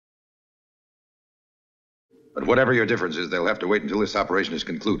But whatever your difference is, they'll have to wait until this operation is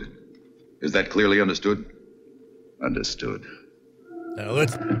concluded. Is that clearly understood? Understood. Now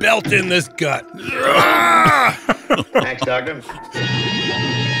let's belt in this gut. Thanks, Doctor.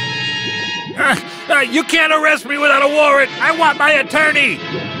 You can't arrest me without a warrant. I want my attorney.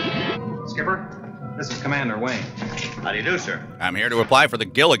 Skipper, this is Commander Wayne. How do you do, sir? I'm here to apply for the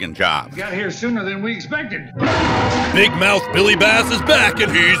Gilligan job. Got here sooner than we expected. Big Mouth Billy Bass is back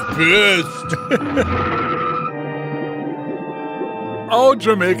and he's pissed. Oh,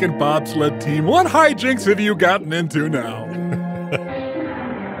 Jamaican bobsled team, what hijinks have you gotten into now?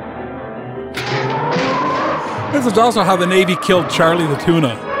 This is also how the Navy killed Charlie the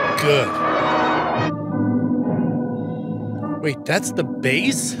tuna. Good. Wait, that's the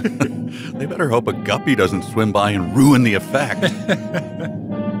base? They better hope a guppy doesn't swim by and ruin the effect.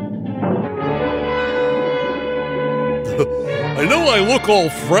 I know I look all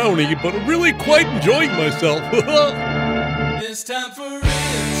frowny, but I'm really quite enjoying myself. It's time for RiffTrax.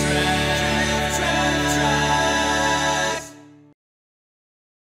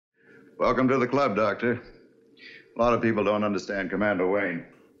 Welcome to the club, Doctor. A lot of people don't understand Commander Wayne.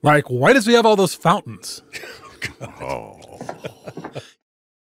 Like, why does he have all those fountains? Oh.